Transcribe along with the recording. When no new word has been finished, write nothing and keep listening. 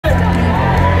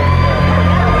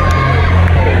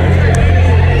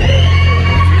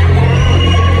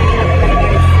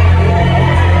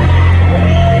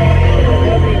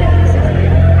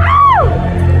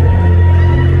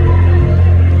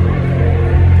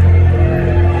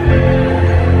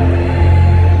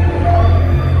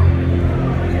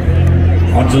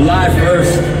July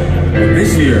 1st of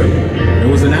this year, there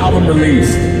was an album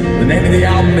released. The name of the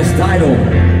album is titled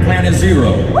Planet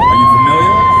Zero. Are you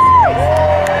familiar?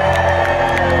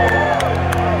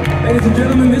 Ladies and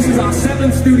gentlemen, this is our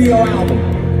 7th studio album.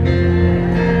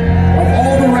 Of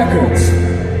all the records,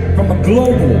 from a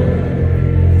global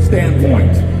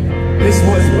standpoint, this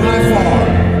was by far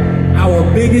our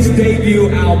biggest debut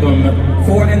album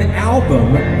for a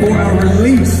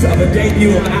release of a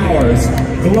debut of ours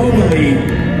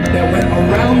globally that went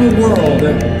around the world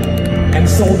and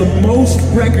sold the most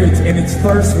records in its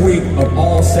first week of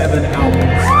all 7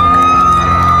 albums.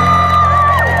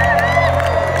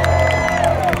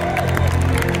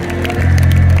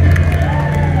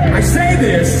 I say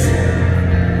this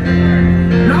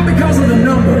not because of the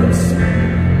numbers,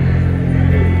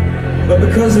 but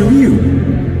because of you.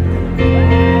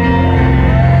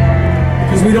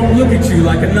 Because we don't look at you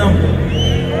like a number.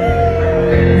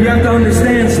 You have to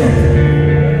understand something.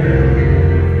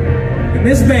 In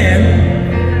this band,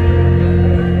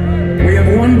 we have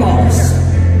one boss.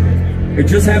 It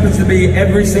just happens to be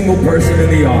every single person in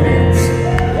the audience.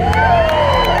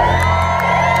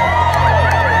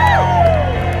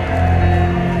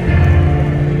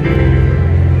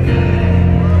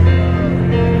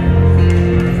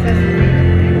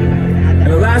 In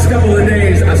the last couple of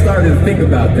days, I started to think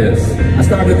about this. I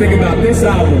started to think about this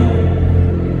album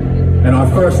and our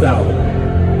first album.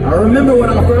 I remember when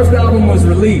our first album was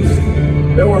released,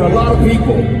 there were a lot of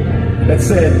people that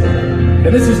said,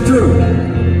 and this is true,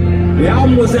 the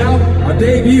album was out, our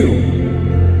debut,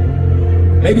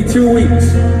 maybe 2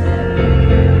 weeks.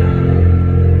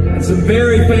 And some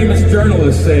very famous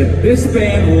journalists said, this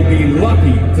band will be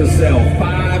lucky to sell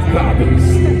 5 copies.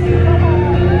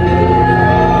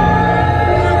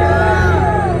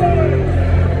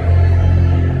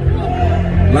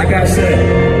 Like I said,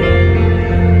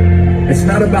 it's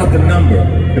not about the number,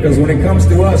 because when it comes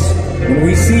to us, when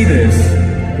we see this,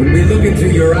 when we look into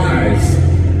your eyes,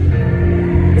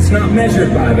 it's not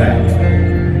measured by that.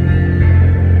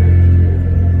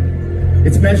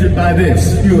 It's measured by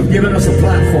this. You have given us a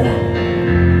platform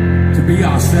to be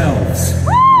ourselves.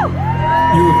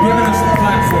 You have given us a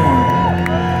platform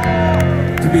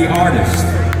to be artists.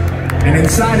 And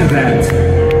inside of that,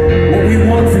 what we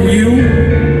want from you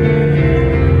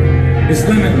is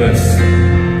limitless.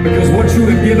 Because what you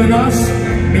have given us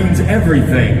means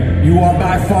everything. You are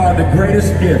by far the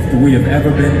greatest gift we have ever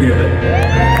been given.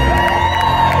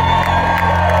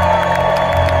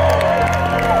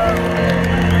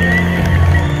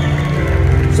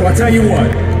 So I tell you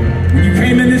what, when you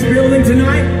came in this building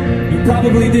tonight, you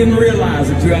probably didn't realize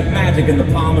that you had magic in the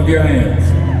palm of your hands.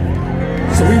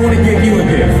 So we want to give you a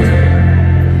gift.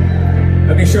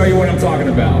 Let me show you what I'm talking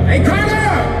about. Hey,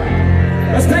 Carter!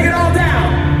 Let's take it all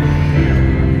down.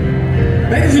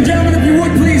 Ladies and gentlemen, if you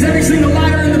would please, every single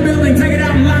lighter in the building, take it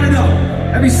out and line it up.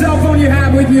 Every cell phone you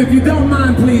have with you, if you don't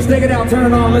mind, please, take it out, turn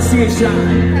it on, let's see it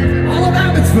shine. All of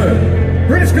Abbotsford,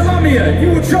 British Columbia, if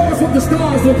you would show us what the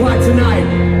stars look like tonight,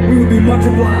 we would be much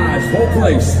obliged. Whole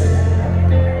place.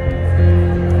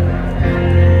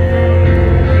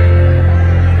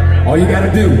 All you gotta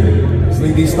do is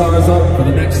leave these stars up for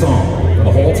the next song, for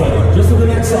the whole time, just for the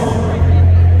next song.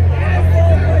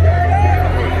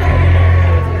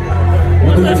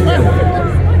 We'll do it together.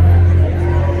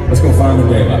 Let's go find the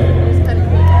daylight.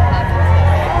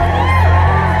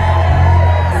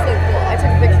 I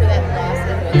took a picture of that last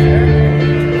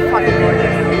adventure. Fucking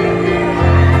gorgeous.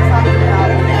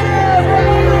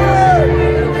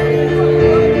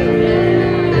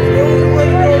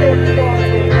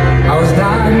 I was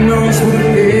diagnosed with a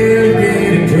fear of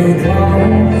getting too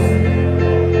close.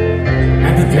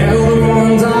 And to tell the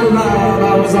ones I love I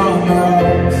was on the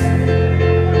ropes.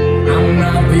 I'm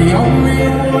not the only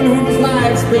one whose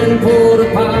life's been pulled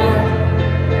apart.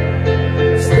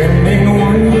 Spending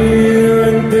 1 year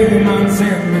and 3 months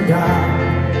in the dark.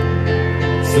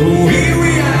 So here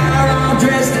we are, all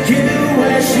dressed to kill.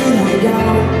 Where should we go?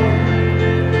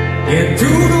 Into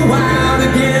the wild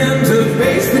again to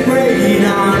face the great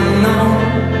unknown.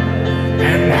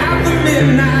 And after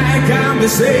midnight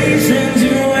conversations,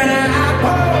 you and I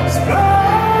postpone.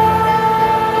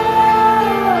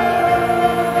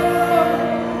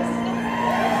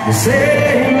 You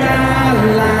saved my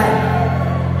life,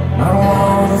 not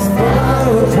once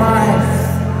but twice.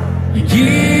 You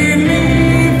keep me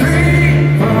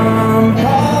free from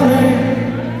falling.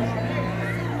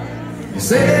 You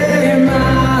saved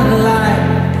my life,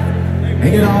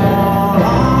 make it all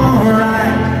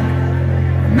alright.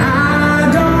 And I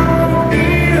don't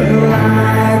feel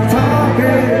like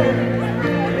talking.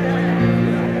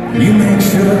 You make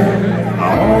sure I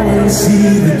always see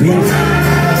the gift.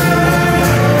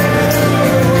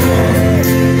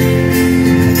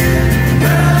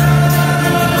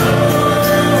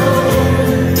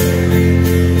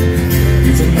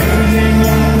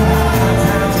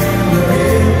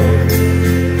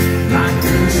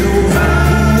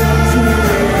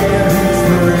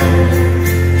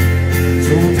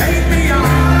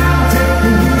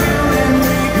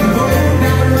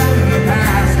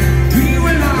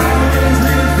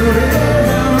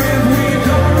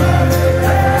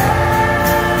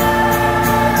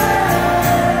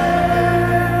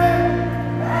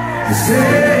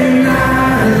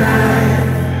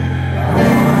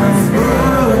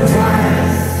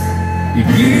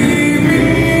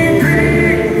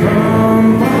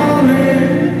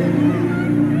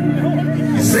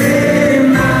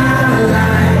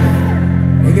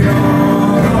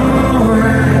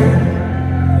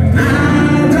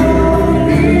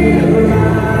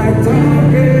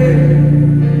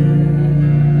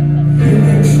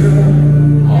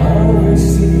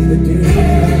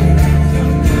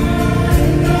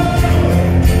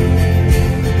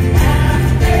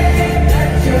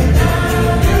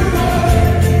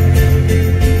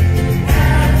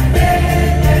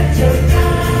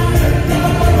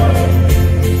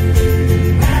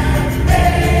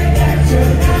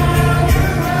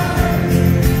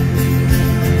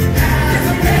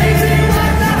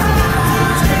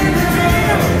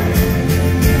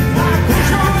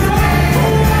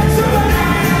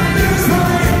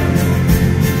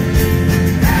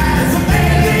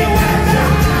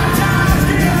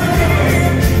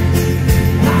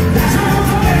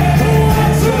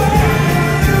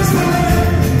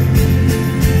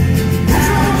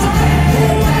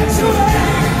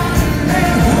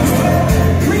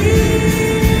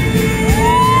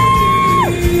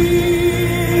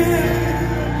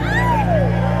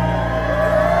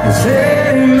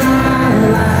 saved my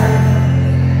life.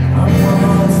 I'm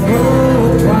once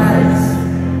broke twice.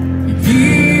 You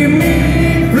keep me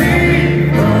free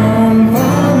from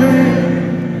falling.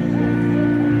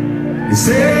 You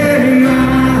saved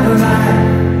my life.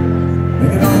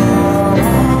 Make it all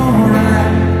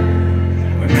alright.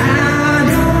 When I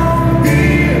don't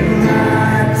feel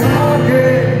like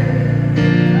talking,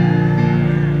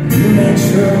 you make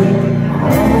sure I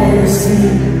always see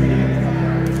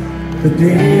the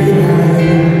daylight.